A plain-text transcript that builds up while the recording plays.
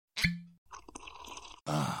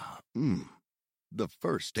Ah, mmm. The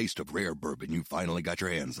first taste of rare bourbon you finally got your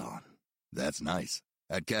hands on. That's nice.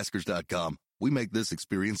 At Caskers.com, we make this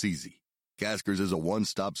experience easy. Caskers is a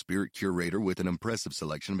one-stop spirit curator with an impressive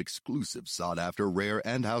selection of exclusive, sought-after, rare,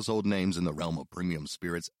 and household names in the realm of premium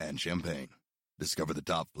spirits and champagne. Discover the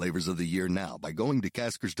top flavors of the year now by going to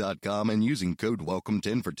Caskers.com and using code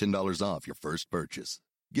WELCOME10 for $10 off your first purchase.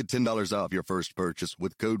 Get $10 off your first purchase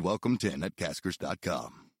with code WELCOME10 at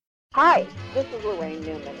Caskers.com. Hi, this is Lorraine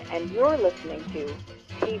Newman, and you're listening to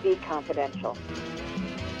TV Confidential.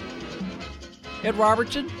 Ed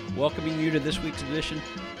Robertson, welcoming you to this week's edition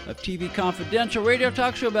of TV Confidential, radio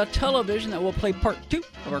talk show about television that will play part 2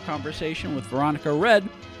 of our conversation with Veronica Redd.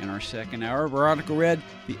 In our second hour, Veronica Redd,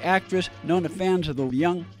 the actress known to fans of The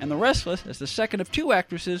Young and the Restless as the second of 2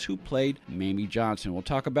 actresses who played Mamie Johnson. We'll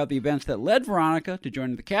talk about the events that led Veronica to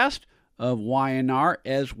join the cast of Y&R,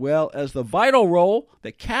 as well as the vital role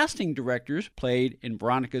that casting directors played in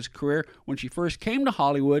Veronica's career when she first came to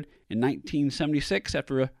Hollywood in 1976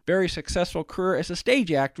 after a very successful career as a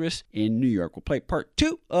stage actress in New York. We'll play part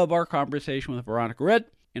 2 of our conversation with Veronica Redd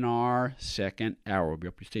in our second hour. We'll be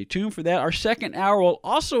up to stay tuned for that. Our second hour will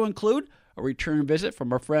also include a return visit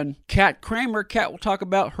from our friend Kat Kramer. Kat will talk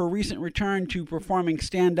about her recent return to performing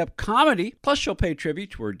stand-up comedy, plus she'll pay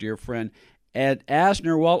tribute to her dear friend Ed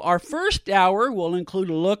Asner. Well, our first hour will include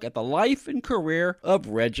a look at the life and career of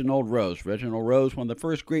Reginald Rose. Reginald Rose, one of the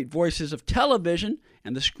first great voices of television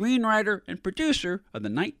and the screenwriter and producer of the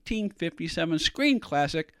 1957 screen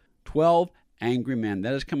classic, 12 Angry Men.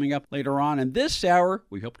 That is coming up later on in this hour.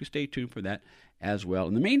 We hope you stay tuned for that as well.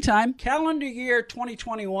 In the meantime, calendar year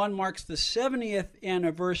 2021 marks the 70th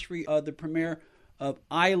anniversary of the premiere of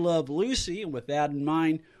I Love Lucy. And with that in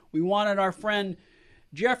mind, we wanted our friend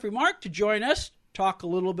Jeffrey Mark to join us, talk a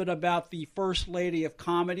little bit about the First Lady of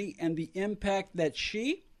Comedy and the impact that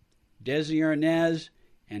she, Desi Arnaz,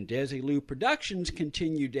 and Desilu Productions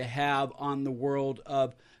continue to have on the world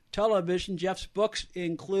of television. Jeff's books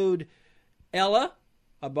include Ella,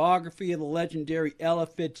 a biography of the legendary Ella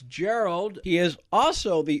Fitzgerald. He is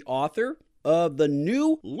also the author of the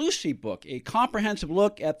New Lucy book, a comprehensive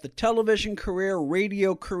look at the television career,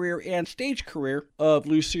 radio career, and stage career of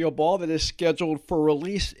Lucille Ball that is scheduled for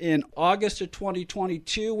release in August of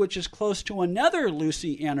 2022, which is close to another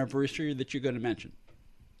Lucy anniversary that you're going to mention.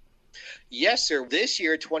 Yes, sir. This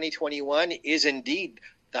year, 2021, is indeed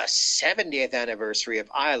the 70th anniversary of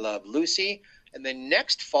I Love Lucy, and the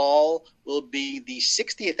next fall will be the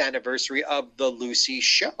 60th anniversary of The Lucy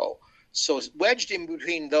Show. So wedged in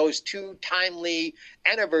between those two timely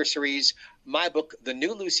anniversaries, my book, The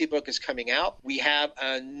New Lucy book, is coming out. We have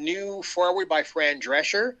a new foreword by Fran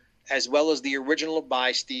Drescher, as well as the original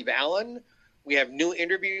by Steve Allen. We have new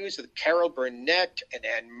interviews with Carol Burnett and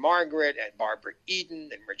Anne Margaret and Barbara Eden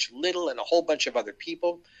and Rich Little and a whole bunch of other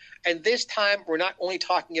people. And this time, we're not only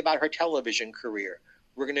talking about her television career.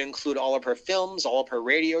 We're going to include all of her films, all of her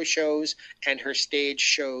radio shows, and her stage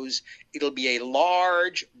shows. It'll be a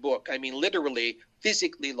large book. I mean, literally,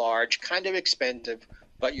 physically large, kind of expensive,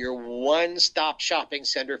 but your one-stop shopping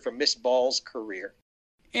center for Miss Ball's career.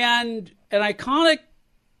 And an iconic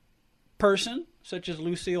person such as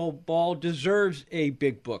Lucille Ball deserves a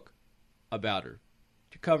big book about her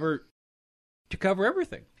to cover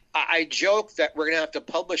everything. I joke that we're going to have to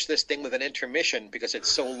publish this thing with an intermission because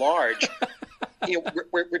it's so large. You know,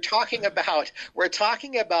 we're talking about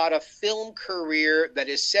a film career that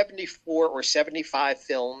is 74 or 75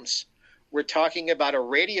 films. We're talking about a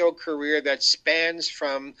radio career that spans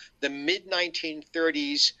from the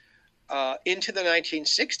mid-1930s into the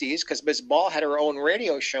 1960s, because Ms. Ball had her own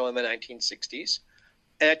radio show in the 1960s,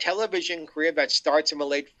 and a television career that starts in the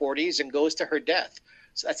late 40s and goes to her death.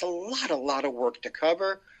 So that's a lot of work to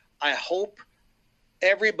cover. I hope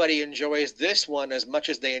everybody enjoys this one as much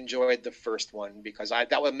as they enjoyed the first one, because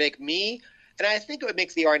that would make me, and I think it would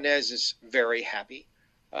make the Arnazes very happy.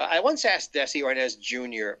 I once asked Desi Arnaz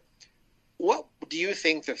Jr., what do you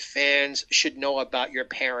think the fans should know about your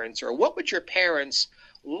parents, or what would your parents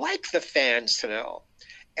like the fans to know?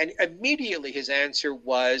 And immediately his answer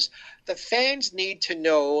was, the fans need to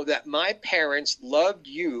know that my parents loved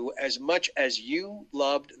you as much as you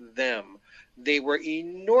loved them. They were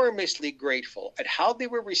enormously grateful at how they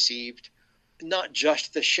were received, not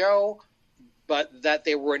just the show, but that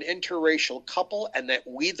they were an interracial couple and that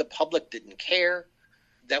we, the public, didn't care,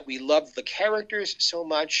 that we loved the characters so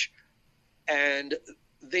much, and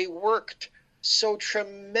they worked so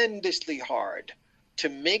tremendously hard to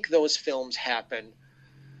make those films happen.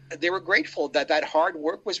 They were grateful that that hard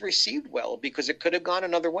work was received well, because it could have gone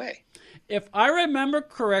another way. If I remember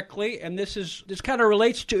correctly, and this kind of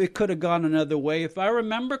relates to it could have gone another way. If I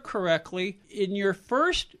remember correctly, in your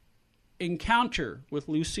first encounter with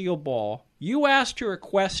Lucille Ball, you asked her a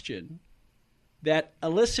question that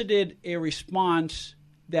elicited a response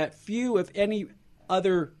that few, if any,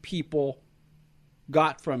 other people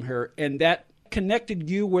got from her, and that connected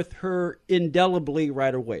you with her indelibly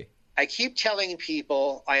right away. I keep telling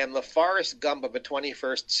people I am the Forrest Gump of the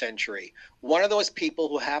 21st century. One of those people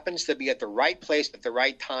who happens to be at the right place at the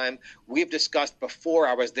right time. We've discussed before,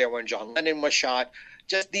 I was there when John Lennon was shot.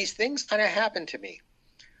 Just these things kind of happened to me.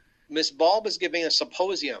 Miss Ball was giving a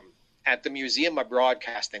symposium at the Museum of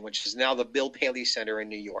Broadcasting, which is now the Bill Paley Center in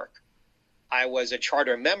New York. I was a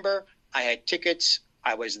charter member. I had tickets.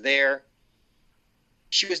 I was there.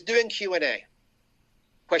 She was doing Q&A,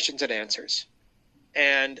 questions and answers.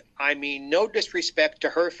 And I mean, no disrespect to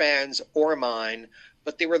her fans or mine,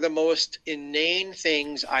 but they were the most inane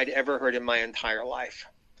things I'd ever heard in my entire life.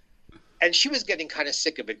 And she was getting kind of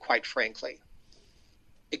sick of it, quite frankly.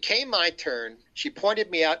 It came my turn. She pointed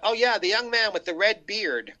me out. Oh, yeah, the young man with the red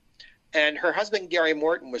beard. And her husband, Gary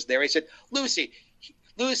Morton, was there. He said, Lucy,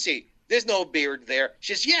 there's no beard there.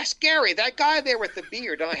 She says, yes, Gary, that guy there with the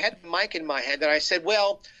beard. And I had the mic in my hand, and I said,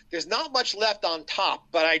 well, there's not much left on top,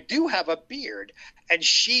 but I do have a beard. And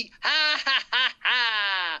she, ha, ha, ha,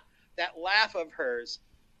 ha, that laugh of hers,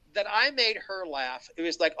 that I made her laugh. It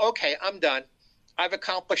was like, okay, I'm done. I've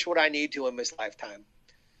accomplished what I need to in this lifetime.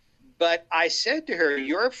 But I said to her,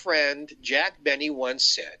 your friend Jack Benny once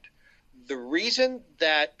said, the reason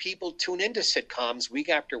that people tune into sitcoms week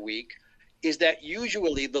after week is that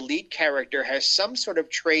usually the lead character has some sort of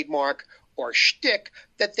trademark or shtick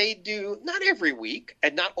that they do not every week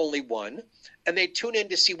and not only one, and they tune in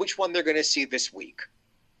to see which one they're going to see this week.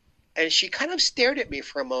 And she kind of stared at me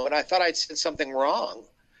for a moment. I thought I'd said something wrong.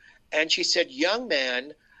 And she said, young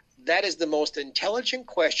man, that is the most intelligent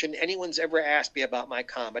question anyone's ever asked me about my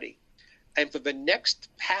comedy. And for the next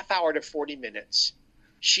half hour to 40 minutes,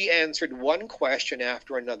 she answered one question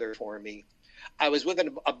after another for me. I was with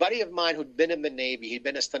a buddy of mine who'd been in the Navy. He'd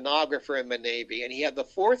been a stenographer in the Navy, and he had the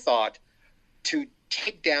forethought to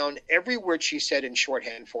take down every word she said in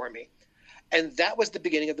shorthand for me. And that was the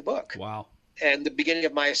beginning of the book. Wow. And the beginning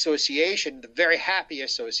of my association, the very happy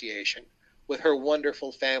association with her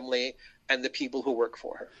wonderful family and the people who work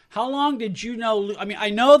for her. How long did you know? I mean,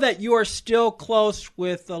 I know that you are still close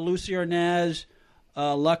with Lucy Arnaz,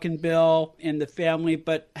 Luck and Bill, and the family,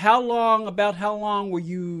 but how long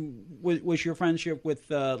was your friendship with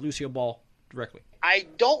Lucille Ball directly? I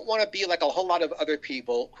don't want to be like a whole lot of other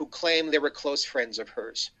people who claim they were close friends of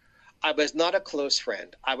hers. I was not a close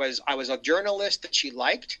friend. I was a journalist that she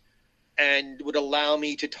liked and would allow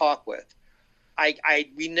me to talk with.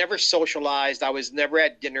 We never socialized. I was never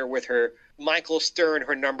at dinner with her. Michael Stern,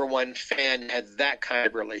 her number one fan, had that kind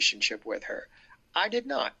of relationship with her. I did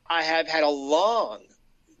not. I have had a long,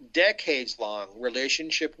 decades-long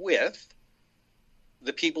relationship with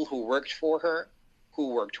the people who worked for her,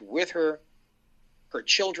 who worked with her, her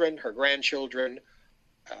children, her grandchildren.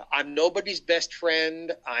 I'm nobody's best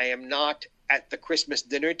friend. I am not at the Christmas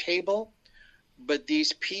dinner table. But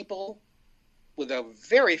these people, with a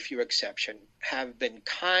very few exceptions, have been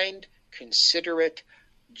kind, considerate,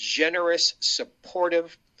 generous,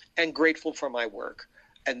 supportive, and grateful for my work.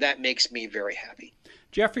 And that makes me very happy.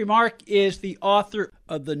 Jeffrey Mark is the author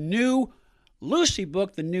of the new Lucy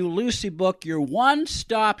book, your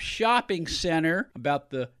one-stop shopping center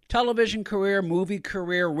about the television career, movie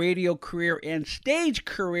career, radio career, and stage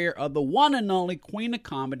career of the one and only Queen of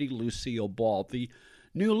Comedy, Lucille Ball. The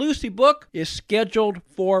new Lucy book is scheduled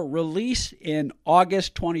for release in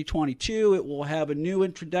August 2022. It will have a new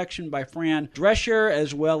introduction by Fran Drescher,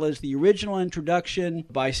 as well as the original introduction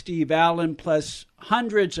by Steve Allen, plus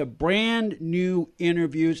hundreds of brand new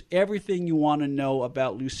interviews, everything you want to know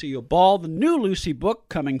about Lucille Ball. The new Lucy book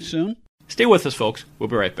coming soon. Stay with us, folks. We'll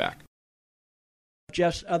be right back.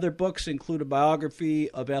 Jeff's other books include a biography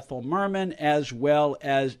of Ethel Merman, as well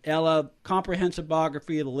as Ella, comprehensive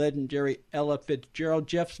biography of the legendary Ella Fitzgerald.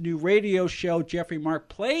 Jeff's new radio show, Jeffrey Mark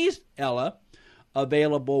Plays Ella,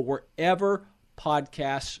 available wherever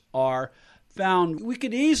podcasts are found. We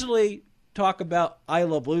could easily talk about I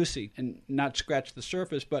Love Lucy and not scratch the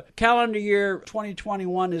surface, but calendar year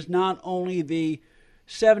 2021 is not only the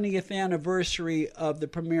 70th anniversary of the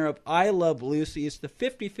premiere of I Love Lucy, it's the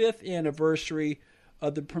 55th anniversary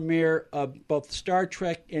of the premiere of both Star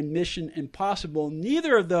Trek and Mission Impossible.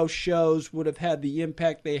 Neither of those shows would have had the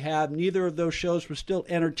impact they have. Neither of those shows would still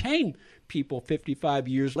entertain people 55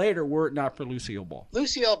 years later were it not for Lucille Ball.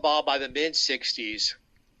 Lucille Ball, by the mid-'60s,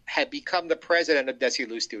 had become the president of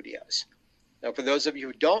Desilu Studios. Now, for those of you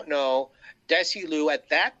who don't know, Desilu at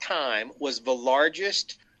that time was the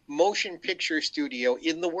largest motion picture studio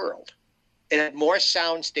in the world. It had more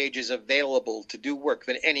sound stages available to do work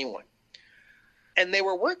than anyone. And they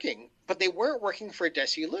were working, but they weren't working for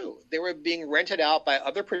Desilu. They were being rented out by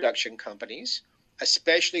other production companies,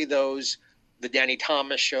 especially those, the Danny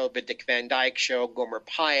Thomas Show, the Dick Van Dyke Show, Gomer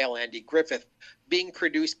Pyle, Andy Griffith, being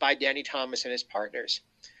produced by Danny Thomas and his partners.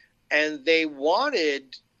 And they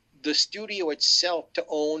wanted the studio itself to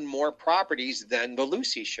own more properties than the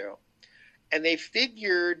Lucy Show. And they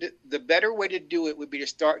figured the better way to do it would be to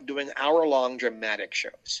start doing hour-long dramatic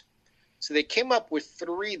shows. So they came up with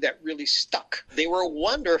 3 that really stuck. They were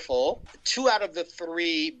wonderful. 2 out of the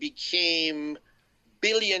 3 became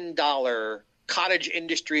billion-dollar cottage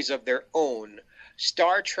industries of their own.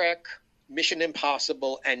 Star Trek, Mission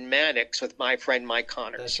Impossible, and Mannix with my friend Mike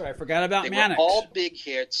Connors. That's right. I forgot about Mannix. They were all big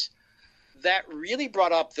hits. That really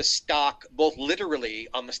brought up the stock, both literally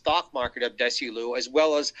on the stock market of Desilu, as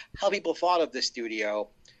well as how people thought of the studio.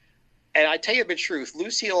 And I tell you the truth,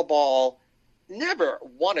 Lucille Ball never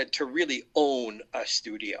wanted to really own a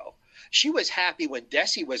studio. She was happy when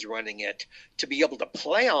Desi was running it to be able to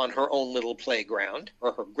play on her own little playground,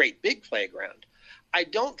 or her great big playground. I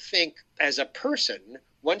don't think as a person,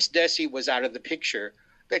 once Desi was out of the picture,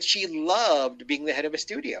 that she loved being the head of a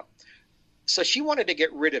studio. So she wanted to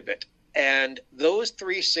get rid of it. And those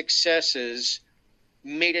 3 successes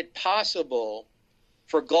made it possible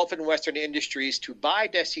for Gulf and Western Industries to buy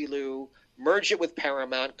Desilu, merge it with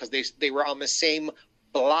Paramount, because they were on the same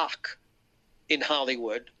block in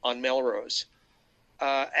Hollywood on Melrose.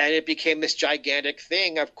 And it became this gigantic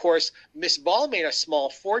thing. Of course, Miss Ball made a small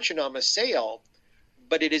fortune on the sale,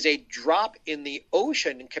 but it is a drop in the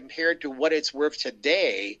ocean compared to what it's worth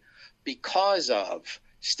today because of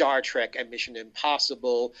Star Trek and Mission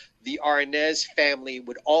Impossible. The Arnaz family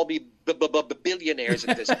would all be billionaires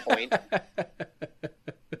at this point.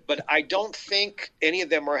 But I don't think any of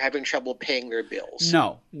them are having trouble paying their bills.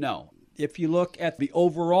 No. If you look at the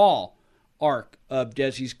overall arc of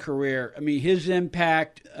Desi's career, I mean, his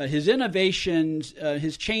impact, his innovations,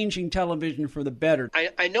 his changing television for the better.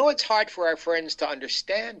 I know it's hard for our friends to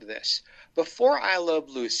understand this. Before I Love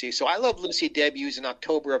Lucy, so I Love Lucy debuts in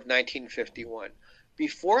October of 1951.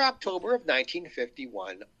 Before October of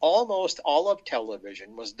 1951, almost all of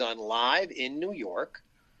television was done live in New York,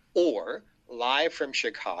 or live from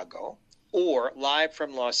Chicago, or live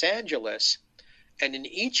from Los Angeles. And in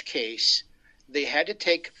each case, they had to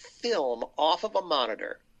take film off of a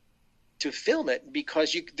monitor to film it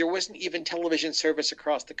because there wasn't even television service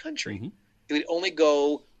across the country. Mm-hmm. It would only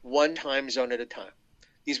go one time zone at a time.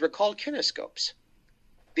 These were called kinescopes.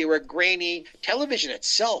 They were grainy. Television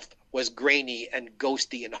itself was grainy and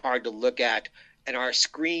ghosty and hard to look at, and our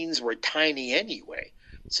screens were tiny anyway.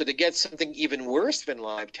 So to get something even worse than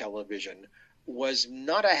live television was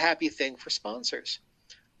not a happy thing for sponsors.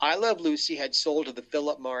 I Love Lucy had sold to the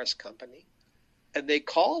Philip Morris Company, and they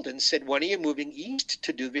called and said, when are you moving east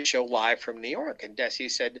to do the show live from New York? And Desi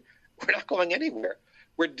said, we're not going anywhere.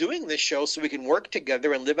 We're doing this show so we can work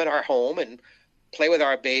together and live in our home and play with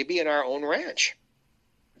our baby in our own ranch.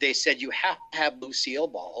 They said, you have to have Lucille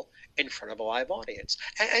Ball in front of a live audience.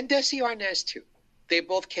 And Desi Arnaz, too. They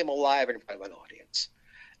both came alive in front of an audience.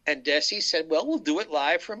 And Desi said, well, we'll do it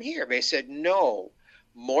live from here. They said, no,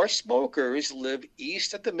 more smokers live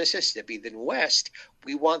east of the Mississippi than west.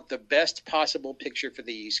 We want the best possible picture for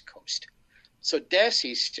the East Coast. So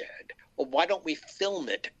Desi said, well, why don't we film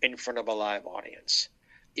it in front of a live audience?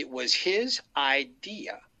 It was his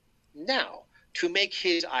idea. Now, to make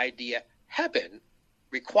his idea happen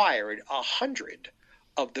required 100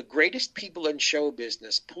 of the greatest people in show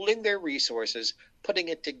business pooling their resources, putting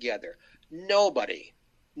it together. Nobody,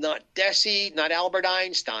 not Desi, not Albert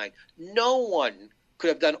Einstein, no one could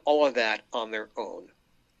have done all of that on their own.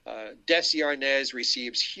 Desi Arnaz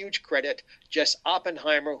receives huge credit. Jess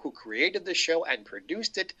Oppenheimer, who created the show and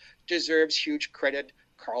produced it, deserves huge credit.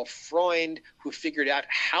 Carl Freund, who figured out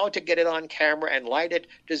how to get it on camera and light it,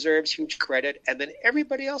 deserves huge credit. And then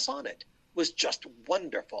everybody else on it was just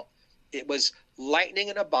wonderful. It was lightning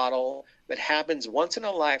in a bottle that happens once in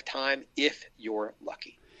a lifetime if you're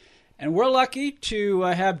lucky. And we're lucky to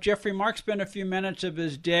have Jeffrey Mark spend a few minutes of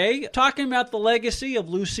his day talking about the legacy of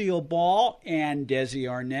Lucille Ball and Desi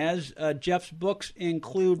Arnaz. Jeff's books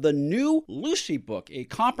include the new Lucy book, a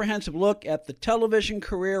comprehensive look at the television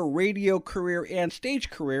career, radio career, and stage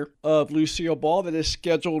career of Lucille Ball that is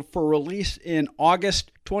scheduled for release in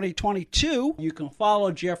August 2022. You can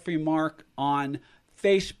follow Jeffrey Mark on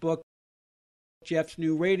Facebook. Jeff's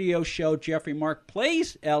new radio show, Jeffrey Mark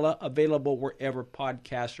Plays Ella, available wherever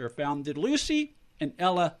podcasts are found. Did Lucy and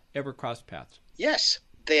Ella ever crossed paths? Yes,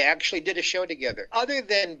 they actually did a show together. Other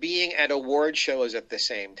than being at award shows at the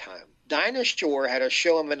same time, Dinah Shore had a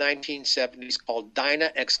show in the 1970s called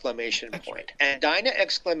Dinah Exclamation Point. And Dinah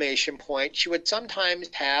Exclamation Point, she would sometimes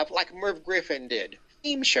have, like Merv Griffin did,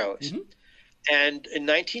 theme shows. And in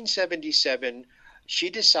 1977, she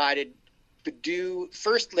decided to do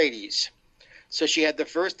First Ladies. So she had the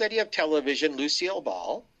First Lady of Television, Lucille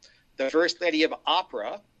Ball, the First Lady of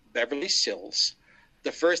Opera, Beverly Sills,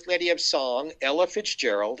 the First Lady of Song, Ella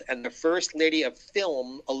Fitzgerald, and the First Lady of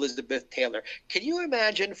Film, Elizabeth Taylor. Can you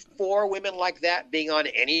imagine 4 women like that being on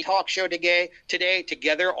any talk show today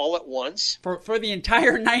together all at once? For the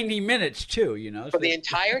entire 90 minutes, too, you know. For the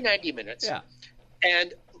entire 90 minutes. Yeah.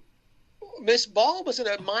 And Miss Ball was an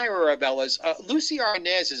admirer of Ella's. Lucy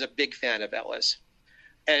Arnaz is a big fan of Ella's.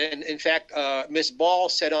 And in fact, Miss Ball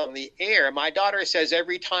said on the air, "My daughter says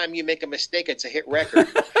every time you make a mistake, it's a hit record,"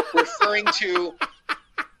 referring to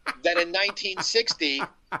that in 1960,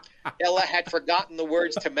 Ella had forgotten the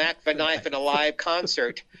words to Mac the Knife in a live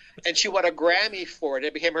concert, and she won a Grammy for it.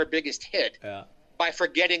 It became her biggest hit by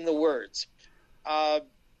forgetting the words.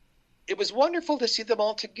 It was wonderful to see them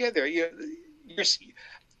all together.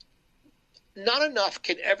 Not enough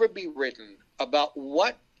can ever be written about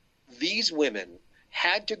what these women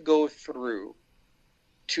had to go through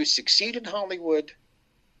to succeed in Hollywood,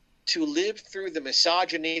 to live through the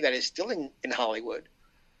misogyny that is still in Hollywood,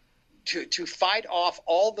 to fight off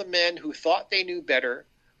all the men who thought they knew better,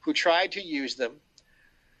 who tried to use them,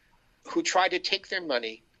 who tried to take their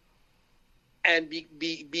money, and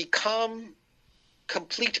become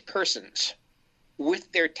complete persons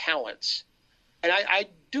with their talents. And I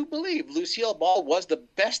do believe Lucille Ball was the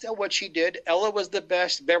best at what she did. Ella was the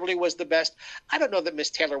best. Beverly was the best. I don't know that Miss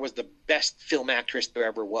Taylor was the best film actress there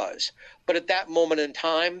ever was. But at that moment in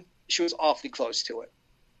time, she was awfully close to it.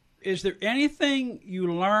 Is there anything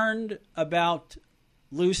you learned about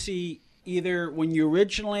Lucy either when you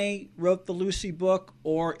originally wrote the Lucy book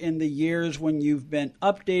or in the years when you've been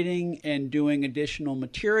updating and doing additional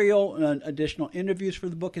material and additional interviews for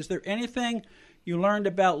the book? Is there anything you learned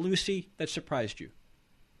about Lucy that surprised you?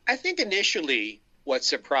 I think initially what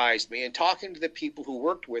surprised me in talking to the people who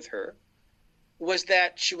worked with her was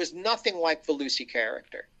that she was nothing like the Lucy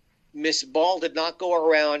character. Miss Ball did not go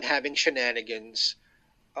around having shenanigans,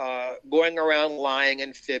 going around lying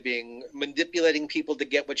and fibbing, manipulating people to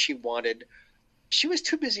get what she wanted. She was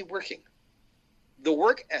too busy working. The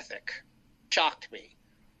work ethic shocked me.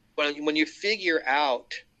 When you figure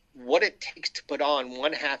out what it takes to put on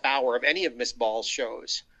 1/2 hour of any of Miss Ball's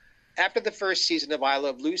shows. After the first season of I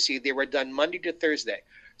Love Lucy, they were done Monday to Thursday.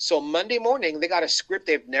 So Monday morning, they got a script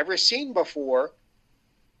they've never seen before.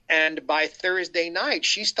 And by Thursday night,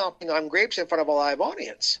 she's stomping on grapes in front of a live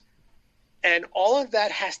audience. And all of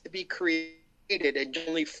that has to be created in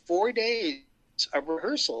only 4 days of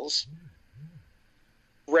rehearsals,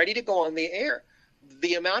 ready to go on the air.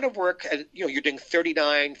 The amount of work, you're doing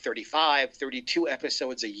 39, 35, 32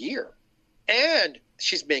 episodes a year. And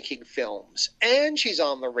she's making films. And she's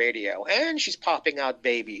on the radio. And she's popping out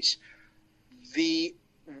babies. The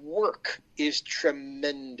work is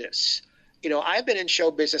tremendous. I've been in show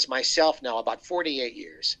business myself now about 48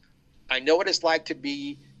 years. I know what it's like to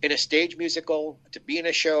be in a stage musical, to be in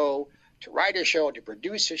a show, to write a show, to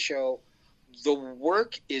produce a show. The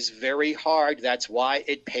work is very hard. That's why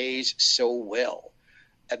it pays so well.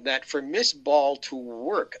 And that for Miss Ball to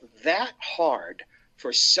work that hard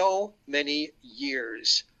for so many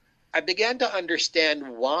years, I began to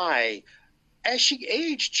understand why, as she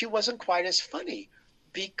aged, she wasn't quite as funny.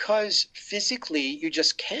 Because physically, you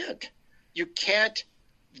just can't. You can't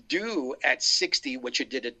do at 60 what you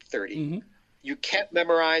did at 30. Mm-hmm. You can't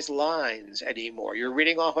memorize lines anymore. You're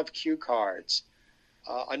reading off of cue cards.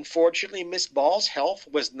 Unfortunately, Miss Ball's health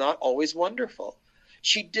was not always wonderful.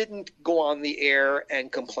 She didn't go on the air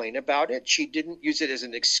and complain about it. She didn't use it as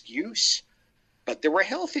an excuse. But there were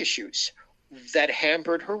health issues that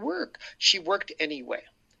hampered her work. She worked anyway.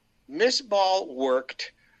 Miss Ball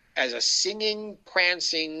worked as a singing,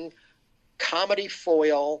 prancing, comedy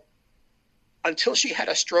foil until she had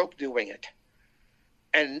a stroke doing it.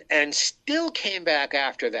 And still came back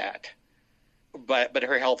after that. But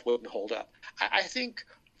her health wouldn't hold up. I think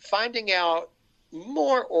finding out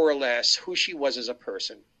more or less who she was as a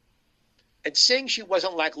person and saying she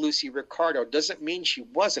wasn't like Lucy Ricardo doesn't mean she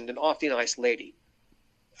wasn't an awfully nice lady.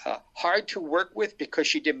 Hard to work with because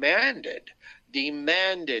she demanded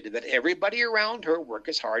that everybody around her work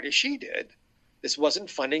as hard as she did. This wasn't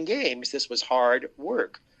fun and games. This was hard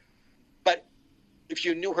work. But if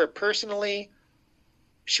you knew her personally,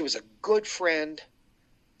 she was a good friend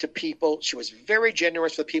to people. She was very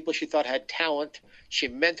generous with people she thought had talent. She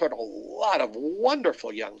mentored a lot of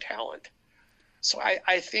wonderful young talent. So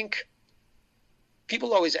I think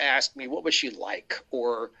people always ask me, what was she like?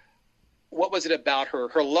 Or what was it about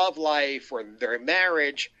her love life or their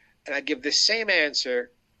marriage? And I give the same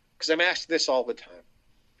answer because I'm asked this all the time.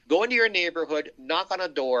 Go into your neighborhood, knock on a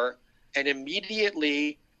door, and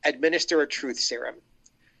immediately administer a truth serum.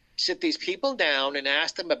 Sit these people down and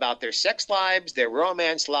ask them about their sex lives, their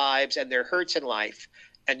romance lives, and their hurts in life.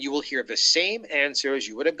 And you will hear the same answers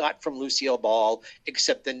you would have got from Lucille Ball,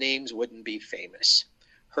 except the names wouldn't be famous.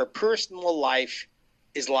 Her personal life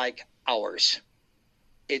is like ours.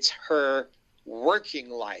 It's her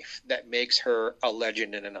working life that makes her a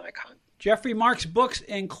legend and an icon. Jeffrey Mark's books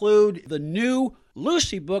include the new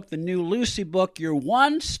Lucy book, your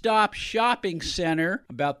one-stop shopping center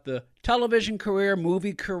about the television career,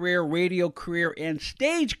 movie career, radio career, and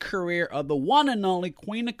stage career of the one and only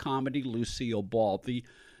Queen of Comedy, Lucille Ball. The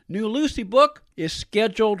new Lucy book is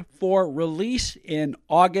scheduled for release in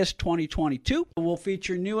August 2022. It will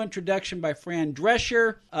feature new introduction by Fran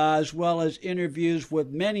Drescher, as well as interviews with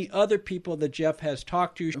many other people that Jeff has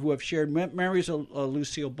talked to who have shared memories of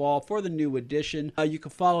Lucille Ball for the new edition. You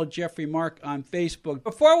can follow Jeffrey Mark on Facebook.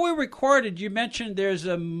 Before we recorded, you mentioned there's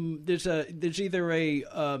either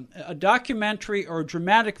a documentary or a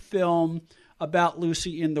dramatic film about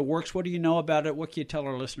Lucy in the works. What do you know about it? What can you tell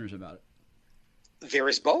our listeners about it? There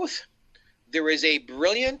is both. There is a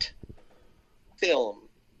brilliant film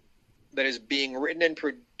that is being written and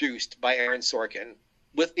produced by Aaron Sorkin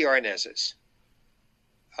with the Arnazes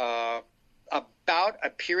about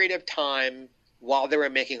a period of time while they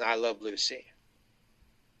were making I Love Lucy.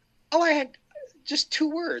 Oh, I had just 2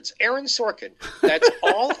 words, Aaron Sorkin. That's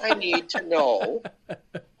all I need to know,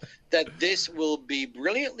 that this will be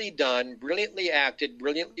brilliantly done, brilliantly acted,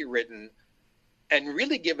 brilliantly written, and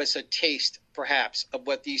really give us a taste, perhaps, of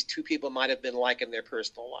what these 2 people might have been like in their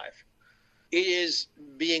personal life. It is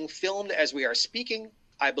being filmed as we are speaking.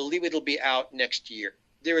 I believe it'll be out next year.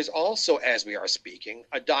 There is also, as we are speaking,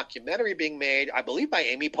 a documentary being made, I believe by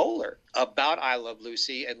Amy Poehler, about I Love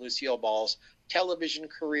Lucy and Lucille Ball's television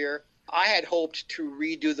career. I had hoped to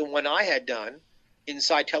redo the one I had done,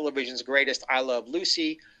 Inside Television's Greatest I Love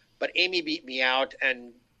Lucy, but Amy beat me out,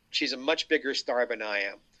 and she's a much bigger star than I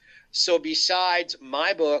am. So besides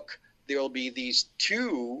my book, there will be these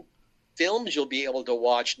 2 films you'll be able to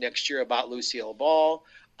watch next year about Lucille Ball.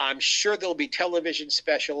 I'm sure there'll be television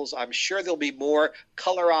specials. I'm sure there'll be more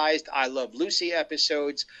colorized I Love Lucy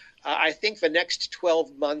episodes. I think the next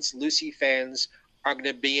 12 months, Lucy fans are going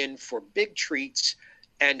to be in for big treats.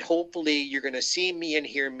 And hopefully you're going to see me and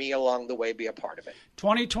hear me along the way be a part of it.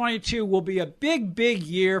 2022 will be a big, big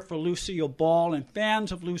year for Lucille Ball and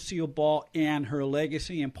fans of Lucille Ball and her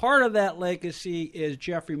legacy. And part of that legacy is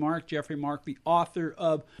Jeffrey Mark. Jeffrey Mark, the author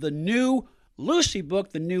of the new Lucy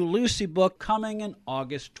book, coming in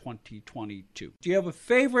August 2022. Do you have a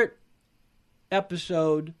favorite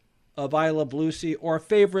episode of I Love Lucy or a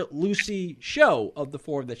favorite Lucy show of the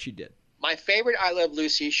 4 that she did? My favorite I Love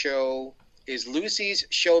Lucy show is Lucy's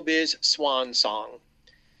Showbiz Swan Song.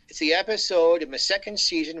 It's the episode in the 2nd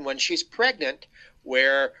season when she's pregnant,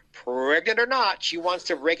 where, pregnant or not, she wants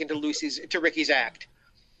to break into Ricky's act.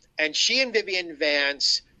 And she and Vivian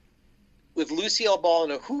Vance, with Lucille Ball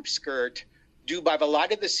in a hoop skirt, do By the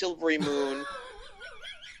Light of the Silvery Moon.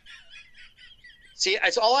 See,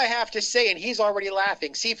 that's all I have to say, and he's already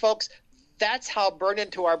laughing. See, folks, that's how burned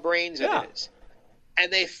into our brains it is.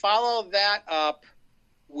 And they follow that up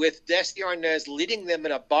with Desi Arnaz leading them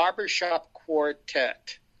in a barbershop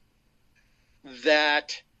quartet,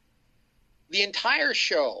 that the entire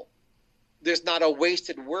show, there's not a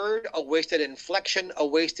wasted word, a wasted inflection, a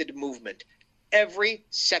wasted movement. Every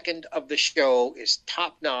second of the show is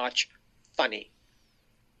top-notch, funny.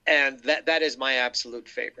 And that is my absolute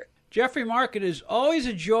favorite. Jeffrey Mark, it is always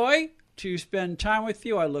a joy to spend time with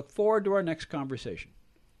you. I look forward to our next conversation.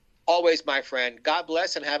 Always, my friend. God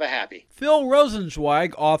bless and have a happy. Phil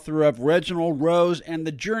Rosenzweig, author of Reginald Rose and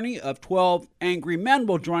the Journey of 12 Angry Men,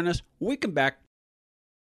 will join us when we come back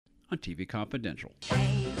on TV Confidential.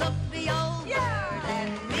 Hey, look, the old bird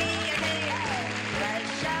and me and him.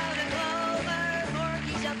 Let's shout and clover,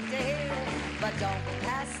 Corky's up to here. But don't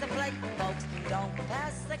pass the plate, folks, don't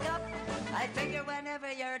pass the cup. I figure whenever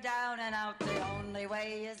you're down and out, the only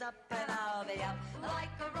way is up, and I'll be up like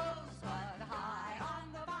a rosebud high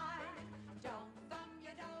on the vine. Don't thumb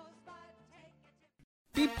your nose, but take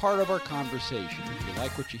it. Be part of our conversation. If you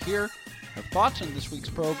like what you hear, have thoughts on this week's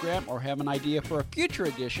program, or have an idea for a future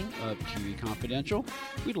edition of TV Confidential,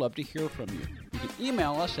 we'd love to hear from you. You can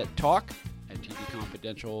email us at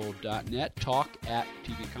talk@tvconfidential.net,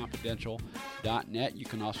 talk@tvconfidential.net. tvconfidential.net. You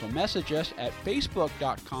can also message us at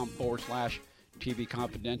facebook.com/TV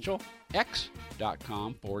Confidential,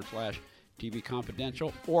 x.com/TV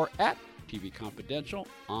Confidential, or at TV Confidential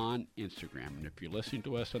on Instagram. And if you're listening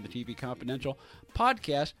to us on the TV Confidential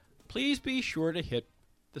podcast, please be sure to hit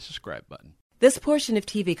the subscribe button. This portion of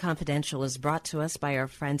TV Confidential is brought to us by our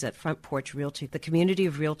friends at Front Porch Realty, the community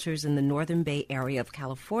of realtors in the Northern Bay area of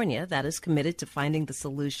California that is committed to finding the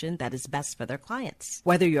solution that is best for their clients.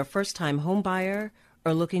 Whether you're a first-time home buyer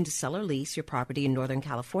or looking to sell or lease your property in Northern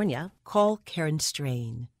California, call Karen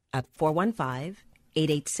Strain at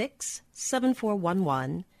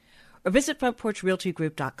 415-886-7411 or visit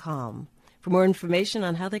frontporchrealtygroup.com for more information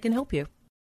on how they can help you.